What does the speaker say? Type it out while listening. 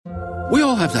We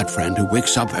all have that friend who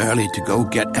wakes up early to go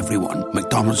get everyone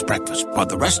McDonald's breakfast, while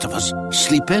the rest of us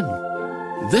sleep in.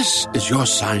 This is your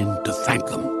sign to thank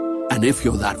them. And if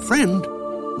you're that friend,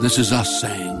 this is us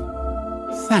saying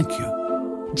thank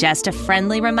you. Just a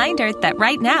friendly reminder that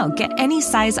right now, get any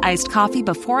size iced coffee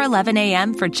before 11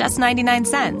 a.m. for just 99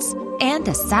 cents. And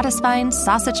a satisfying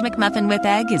sausage McMuffin with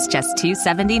egg is just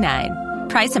 $2.79.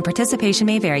 Price and participation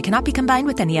may vary. Cannot be combined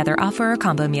with any other offer or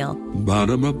combo meal.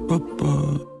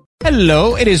 Ba-da-ba-ba-ba.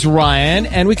 Hello, it is Ryan,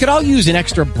 and we could all use an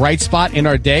extra bright spot in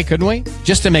our day, couldn't we?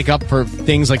 Just to make up for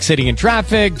things like sitting in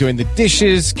traffic, doing the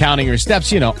dishes, counting your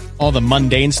steps, all the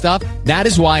mundane stuff. That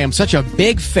is why I'm such a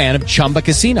big fan of Chumba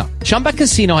Casino. Chumba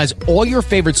Casino has all your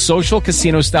favorite social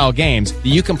casino-style games that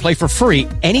you can play for free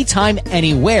anytime,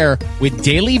 anywhere with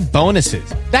daily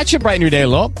bonuses. That should brighten your day a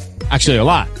little. Actually, a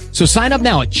lot. So sign up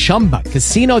now at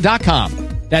ChumbaCasino.com.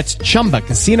 That's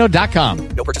ChumbaCasino.com.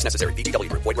 No purchase necessary. VGW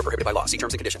Group. Void where prohibited by law. See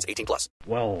terms and conditions. 18+.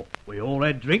 Well, we all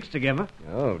had drinks together.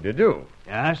 Oh, did you?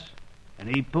 Yes,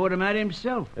 and he poured them out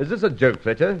himself. Is this a joke,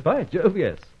 Fletcher? By Jove,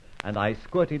 yes. And I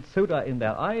squirted soda in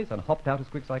their eyes and hopped out as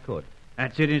quick as I could.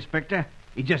 That's it, Inspector.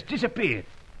 He just disappeared.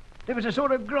 There was a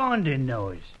sort of grinding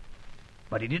noise.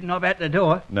 But he didn't hop out the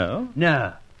door. No?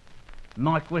 No.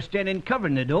 Mike was standing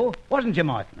covering the door, wasn't you,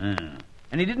 Mike? And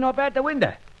he didn't hop out the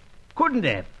window. Couldn't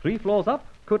have. 3 floors up?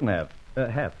 Couldn't have.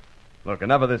 Have. Look,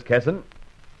 enough of this, Kesson.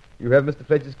 You have Mr.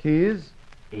 Fletcher's keys?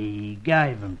 He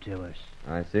gave them to us.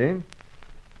 I see.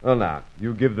 Well, now,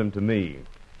 you give them to me.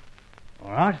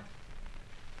 All right.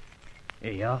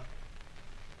 Here you are.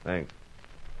 Thanks.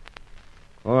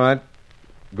 All right.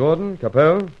 Gordon,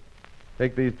 Capel,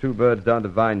 take these 2 birds down to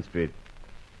Vine Street.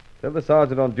 Tell the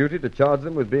sergeant on duty to charge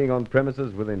them with being on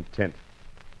premises with intent.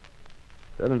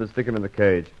 Tell him to stick him in the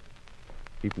cage.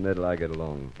 Keep them there till I get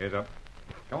along. Here's up.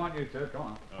 Come on, you two, come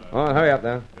on. All right, hurry up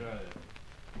now.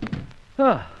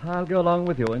 I'll go along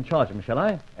with you and charge him, shall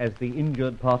I? As the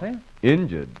injured party?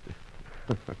 Injured?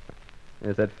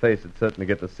 Yes, that face would certainly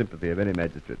get the sympathy of any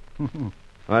magistrate. All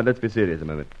right, let's be serious a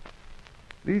moment.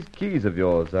 These keys of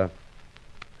yours, look,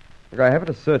 I haven't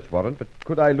a search warrant, but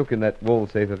could I look in that wall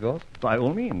safe of yours? By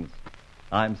all means.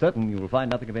 I'm certain you will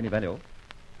find nothing of any value.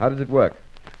 How does it work?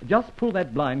 Just pull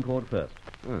that blind cord first.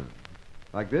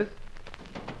 Like this?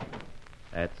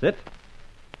 That's it.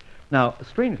 Now,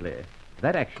 strangely,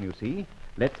 that action, you see,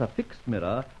 lets a fixed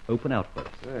mirror open outwards.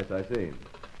 Yes, I see.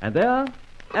 And there,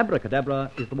 abracadabra,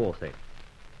 is the wall safe.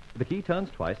 The key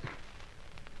turns twice.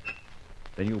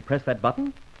 Then you press that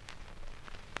button,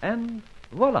 and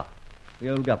voila,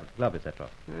 the old glove, etc.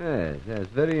 Yes,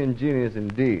 very ingenious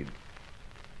indeed.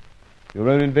 Your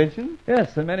own invention?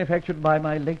 Yes, and manufactured by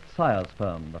my late sire's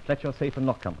firm, the Fletcher Safe and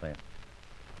Lock Company.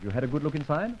 You had a good look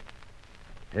inside?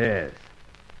 Yes.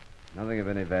 Nothing of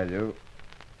any value.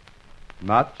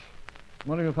 Much.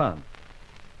 What have you found?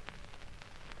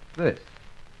 This.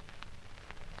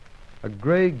 A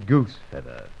grey goose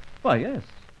feather. Why, yes.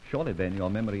 Surely, then, your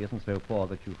memory isn't so poor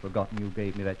that you've forgotten you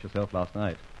gave me that yourself last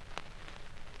night.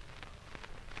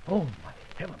 Oh, my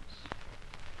heavens.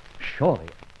 Surely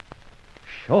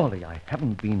I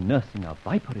haven't been nursing a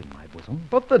viper in my bosom.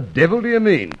 What the devil do you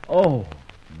mean? Oh,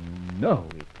 no,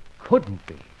 it couldn't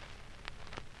be.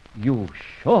 You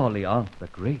surely aren't the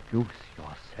Grey Goose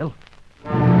yourself.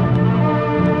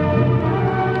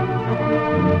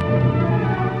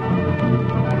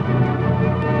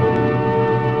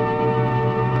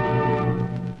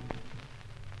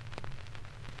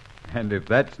 And if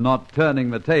that's not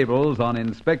turning the tables on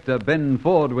Inspector Ben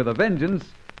Ford with a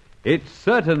vengeance, it's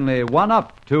certainly one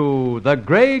up to the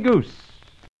Grey Goose.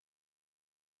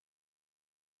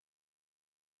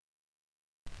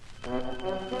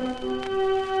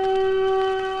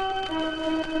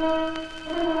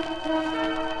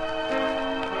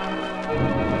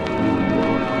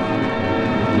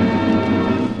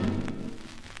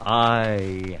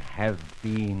 I have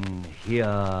been here.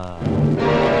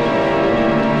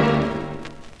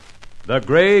 The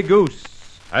Grey Goose,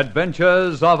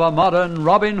 Adventures of a Modern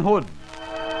Robin Hood.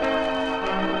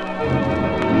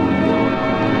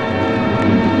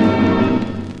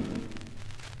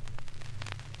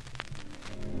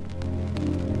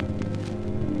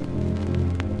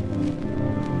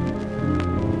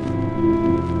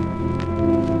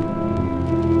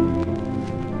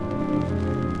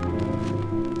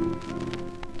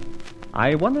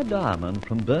 I won a diamond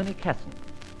from Bernie Casson,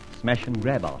 smash and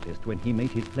grab artist when he made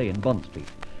his play in Bond Street.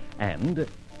 And...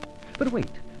 But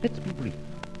wait, let's be brief.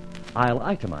 I'll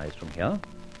itemize from here.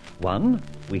 1,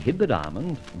 we hid the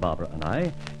diamond, Barbara and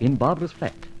I, in Barbara's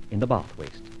flat, in the bath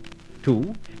waste.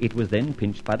 2, it was then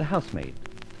pinched by the housemaid.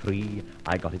 3,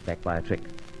 I got it back by a trick.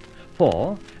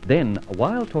 4, then,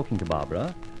 while talking to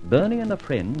Barbara, Bernie and a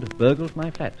friend burgled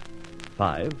my flat.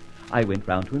 5, I went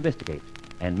round to investigate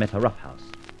and met a roughhouse.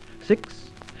 6,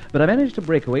 but I managed to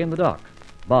break away in the dark,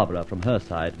 Barbara from her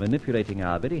side manipulating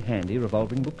our very handy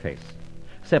revolving bookcase.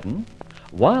 7,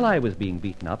 while I was being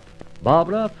beaten up,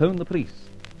 Barbara phoned the police.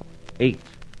 8,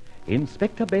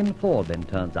 Inspector Ben Ford then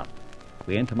turns up.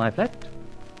 We enter my flat.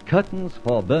 Curtains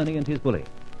for Bernie and his bully.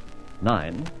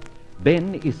 9,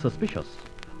 Ben is suspicious,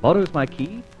 borrows my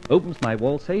key, opens my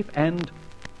wall safe, and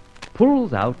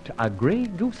pulls out a grey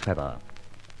goose feather.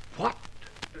 What?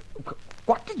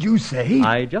 What did you say?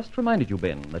 I just reminded you,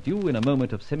 Ben, that you, in a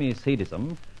moment of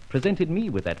semi-sadism, presented me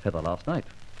with that feather last night.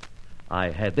 I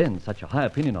had then such a high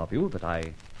opinion of you that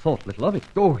I thought little of it.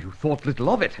 Oh, you thought little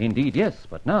of it? Indeed, yes,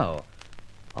 but now,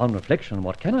 on reflection,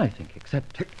 what can I think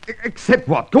except... Except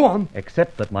what? Go on.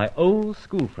 Except that my old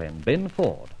school friend, Ben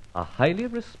Ford, a highly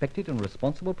respected and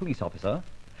responsible police officer,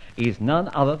 is none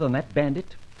other than that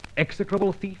bandit,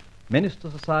 execrable thief, menace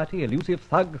to society, elusive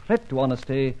thug, threat to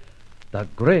honesty, the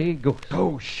Grey Goose.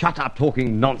 Oh, shut up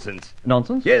talking nonsense.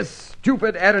 Nonsense? Yes,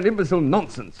 stupid, arrant, imbecile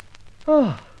nonsense.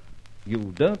 Oh,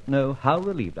 you don't know how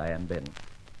relieved I am, Ben.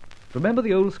 Remember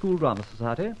the old school drama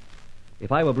society?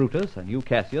 If I were Brutus and you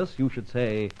Cassius, you should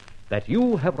say, that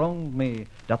you have wronged me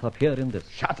doth appear in this.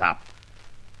 Shut up.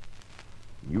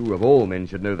 You of all men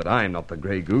should know that I am not the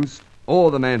Grey Goose,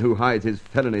 or the man who hides his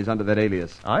felonies under that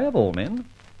alias. I of all men?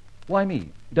 Why me?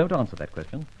 Don't answer that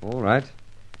question. All right.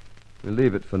 We'll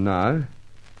leave it for now.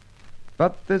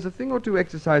 But there's a thing or two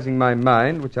exercising my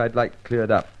mind which I'd like cleared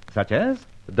up. Such as?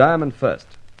 The diamond first.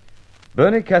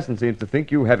 Bernie Casson seems to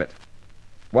think you have it.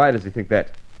 Why does he think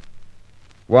that?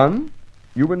 1,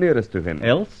 you were nearest to him.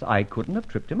 Else I couldn't have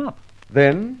tripped him up.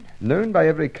 Then, known by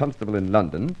every constable in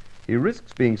London, he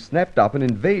risks being snapped up and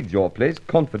invades your place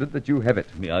confident that you have it.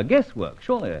 Mere guesswork,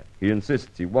 surely. He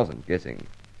insists he wasn't guessing.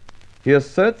 He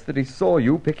asserts that he saw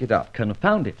you pick it up.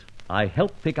 Confound it. I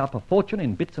helped pick up a fortune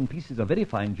in bits and pieces of very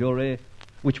fine jewelry,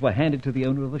 which were handed to the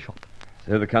owner of the shop.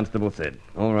 So the constable said.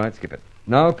 All right, skip it.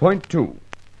 Now, point 2.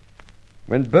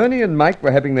 When Bernie and Mike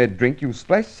were having their drink, you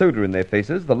splashed soda in their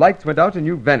faces, the lights went out, and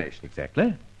you vanished.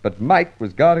 Exactly. But Mike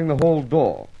was guarding the hall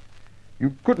door.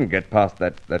 You couldn't get past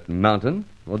that mountain.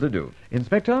 What did you do?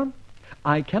 Inspector,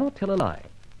 I cannot tell a lie.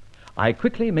 I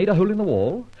quickly made a hole in the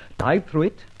wall, dived through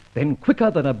it, then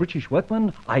quicker than a British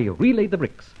workman, I relaid the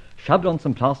bricks, shoved on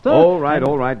some plaster... All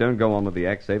right. Don't go on with the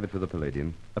act. Save it for the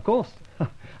Palladium. Of course.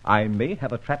 I may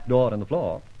have a trap door in the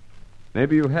floor.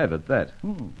 Maybe you have at that. A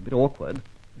bit awkward.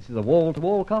 This is a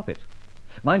wall-to-wall carpet.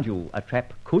 Mind you, a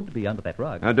trap could be under that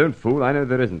rug. Now, don't fool. I know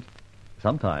there isn't.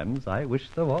 Sometimes I wish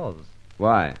there was.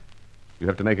 Why? You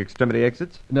have to make extremity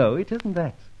exits? No, it isn't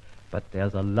that. But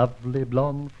there's a lovely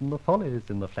blonde from the Follies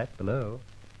in the flat below.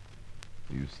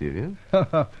 Are you serious?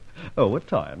 Oh, at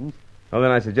times. Well,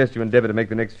 then I suggest you endeavor to make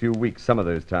the next few weeks some of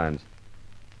those times.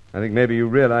 I think maybe you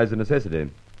realize the necessity.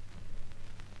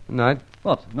 Good night.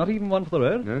 What, not even one for the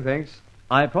road? No, thanks.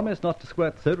 I promise not to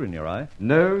squirt soda in your eye.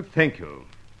 No, thank you.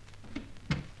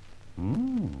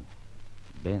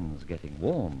 Ben's getting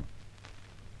warm.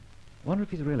 Wonder if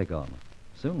he's really gone.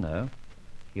 Soon, though.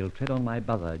 He'll tread on my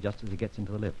buzzer just as he gets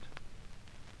into the lift.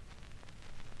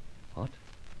 What?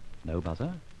 No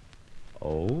buzzer?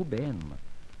 Oh, Ben.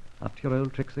 Up to your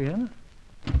old tricks again?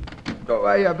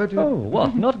 Oh, but... Oh,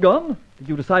 what? Not gone? Did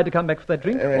you decide to come back for that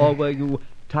drink, or were you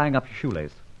tying up your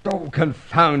shoelace? Oh,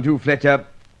 confound you, Fletcher.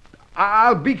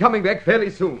 I'll be coming back fairly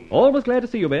soon. Always glad to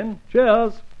see you, Ben.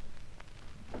 Cheers.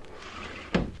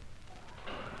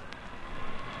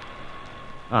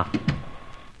 Ah,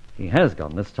 he has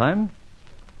gone this time.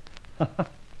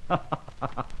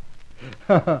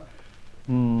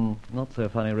 Not so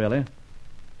funny, really.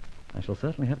 I shall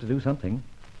certainly have to do something.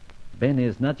 Ben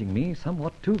is nudging me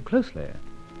somewhat too closely.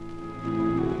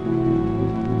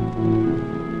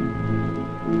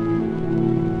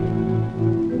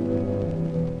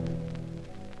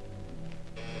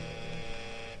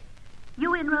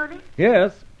 You in, Roly?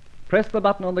 Yes. Press the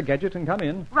button on the gadget and come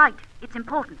in. Right. It's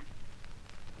important.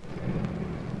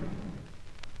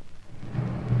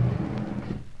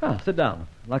 Ah, sit down.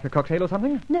 Like a cocktail or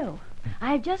something? No.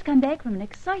 I've just come back from an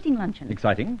exciting luncheon.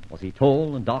 Exciting? Was he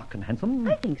tall and dark and handsome?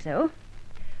 I think so.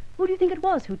 Who do you think it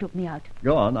was who took me out?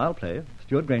 Go on, I'll play.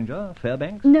 Stuart Granger,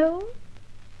 Fairbanks? No.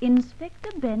 Inspector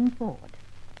Ben Ford.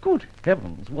 Good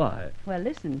heavens, why? Well,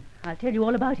 listen. I'll tell you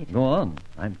all about it. Go on.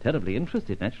 I'm terribly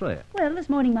interested, naturally. Well, this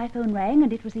morning my phone rang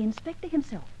and it was the inspector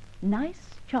himself. Nice,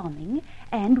 charming,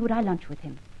 and would I lunch with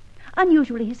him?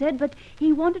 Unusually, he said, but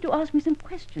he wanted to ask me some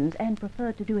questions and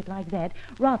preferred to do it like that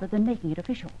rather than making it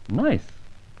official. Nice.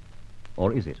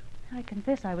 Or is it? I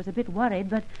confess I was a bit worried,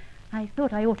 but I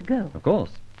thought I ought to go. Of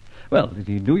course. Well, did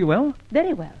he do you well?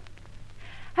 Very well.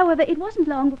 However, it wasn't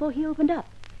long before he opened up.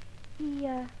 He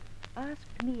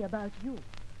asked me about you.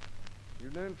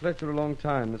 You've known Fletcher a long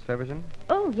time, Miss Feversham?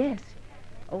 Oh, yes.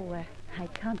 I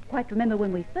can't quite remember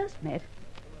when we first met.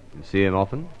 You see him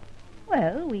often?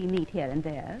 Well, we meet here and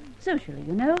there. Socially,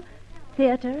 you know.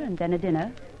 Theatre and then a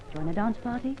dinner. Join a dance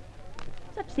party.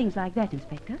 Such things like that,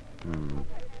 Inspector.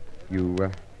 You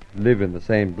live in the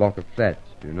same block of flats,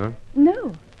 do you know?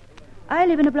 No. I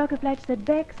live in a block of flats that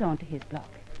backs onto his block.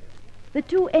 The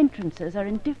two entrances are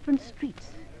in different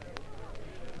streets.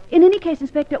 In any case,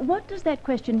 Inspector, what does that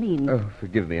question mean? Oh,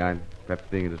 forgive me. I'm perhaps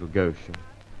being a little gauche.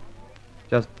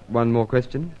 Just one more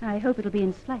question. I hope it'll be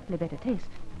in slightly better taste.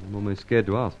 I'm almost scared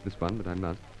to ask this one, but I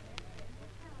must.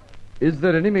 Is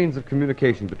there any means of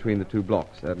communication between the two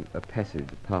blocks? A passage,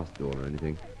 a pass door or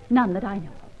anything? None that I know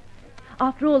of.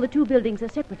 After all, the two buildings are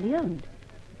separately owned.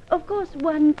 Of course,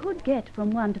 one could get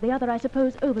from one to the other, I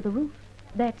suppose, over the roof.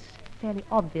 That's fairly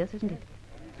obvious, isn't it?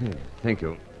 Yes, thank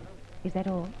you. Is that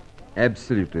all?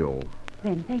 Absolutely all.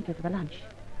 Then thank you for the lunch.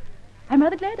 I'm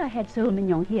rather glad I had sole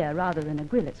mignon here rather than a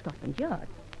grill at Scotland Yard.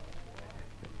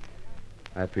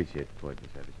 I appreciate the point,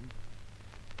 Miss Addison.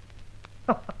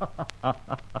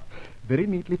 Very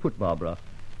neatly put, Barbara.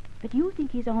 But you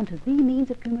think he's on to the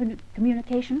means of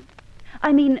communication?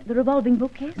 I mean, the revolving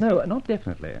bookcase? No, not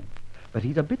definitely. But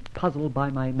he's a bit puzzled by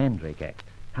my Mandrake Act.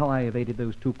 How I evaded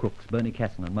those two crooks, Bernie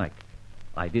Casson and Mike.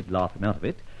 I did laugh him out of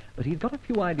it, but he's got a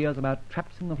few ideas about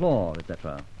traps in the floor,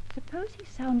 etc. Suppose he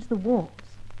sounds the walls.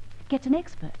 Gets an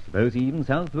expert. Suppose he even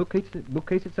sounds the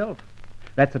bookcase itself.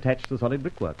 That's attached to solid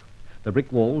brickwork. The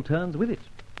brick wall turns with it.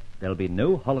 There'll be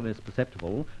no hollowness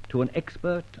perceptible to an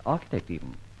expert architect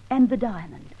even. And the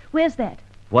diamond. Where's that?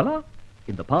 Voila!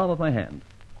 In the palm of my hand.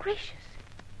 Gracious.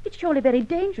 It's surely very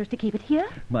dangerous to keep it here.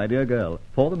 My dear girl,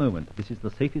 for the moment, this is the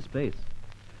safest place.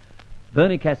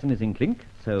 Bernie Casson is in Clink,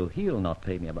 so he'll not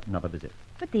pay me another visit.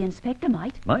 But the inspector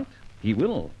might. Might? He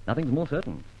will. Nothing's more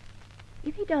certain.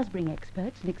 If he does bring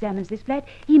experts and examines this flat,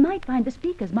 he might find the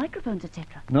speakers, microphones,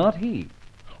 etc. Not he.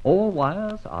 All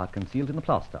wires are concealed in the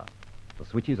plaster. The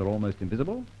switches are almost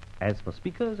invisible. As for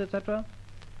speakers, etc.,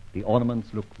 the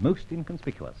ornaments look most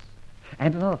inconspicuous.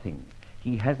 And another thing,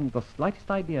 he hasn't the slightest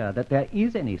idea that there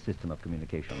is any system of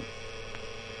communication.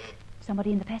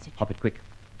 Somebody in the passage. Hop it quick.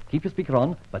 Keep your speaker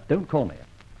on, but don't call me.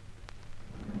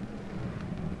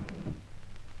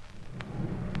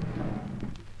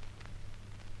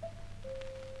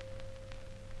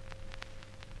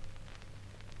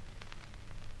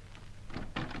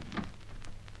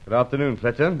 Good afternoon,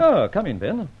 Fletcher. Oh, come in,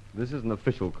 Ben. This is an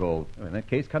official call. Oh, in that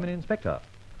case, come in, Inspector.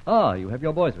 Ah, you have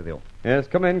your boys with you. Yes,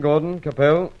 come in, Gordon,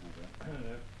 Capel.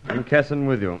 And Casson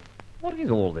with you. What is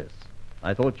all this?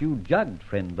 I thought you jugged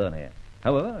friend Bernie.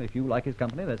 However, if you like his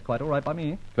company, that's quite all right by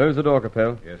me. Close the door,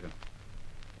 Capel. Yes,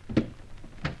 sir.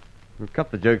 We've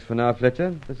cut the jokes for now,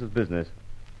 Fletcher. This is business.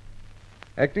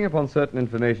 Acting upon certain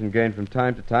information gained from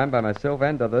time to time by myself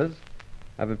and others,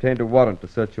 I've obtained a warrant to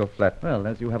search your flat. Well,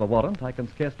 as you have a warrant, I can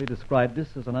scarcely describe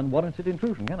this as an unwarranted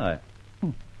intrusion, can I?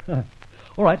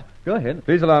 All right, go ahead.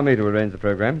 Please allow me to arrange the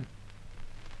program.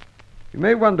 You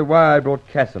may wonder why I brought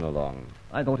Casson along.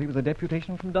 I thought he was a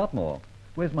deputation from Dartmoor.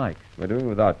 Where's Mike? We're doing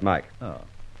without Mike. Oh.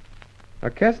 Now,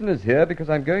 Casson is here because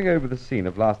I'm going over the scene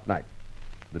of last night.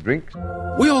 The drinks.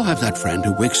 We all have that friend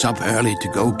who wakes up early to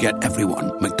go get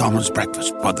everyone McDonald's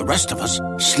breakfast, while the rest of us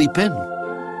sleep in.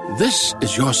 This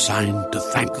is your sign to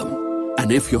thank them. And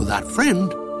if you're that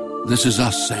friend, this is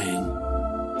us saying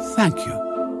thank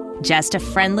you. Just a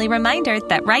friendly reminder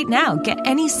that right now, get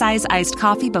any size iced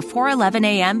coffee before 11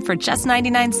 a.m. for just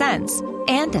 99 cents.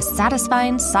 And a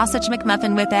satisfying sausage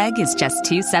McMuffin with egg is just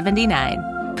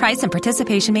 $2.79. Price and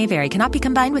participation may vary. Cannot be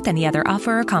combined with any other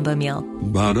offer or combo meal.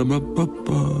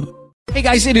 Ba-da-ba-ba-ba. Hey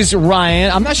guys, it is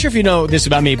Ryan. I'm not sure if you know this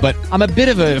about me, but I'm a bit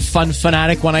of a fun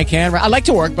fanatic when I can. I like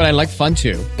to work, but I like fun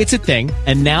too. It's a thing.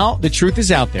 And now the truth is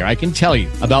out there. I can tell you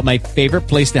about my favorite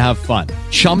place to have fun.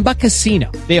 Chumba Casino.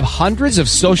 They have hundreds of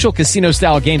social casino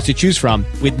style games to choose from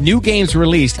with new games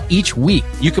released each week.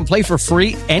 You can play for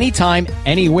free anytime,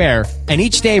 anywhere. And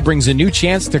each day brings a new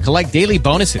chance to collect daily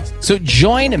bonuses. So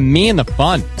join me in the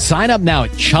fun. Sign up now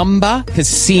at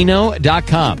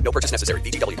ChumbaCasino.com. No purchase necessary.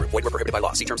 VGW Group. Void where prohibited by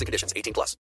law. See terms and conditions. 18+.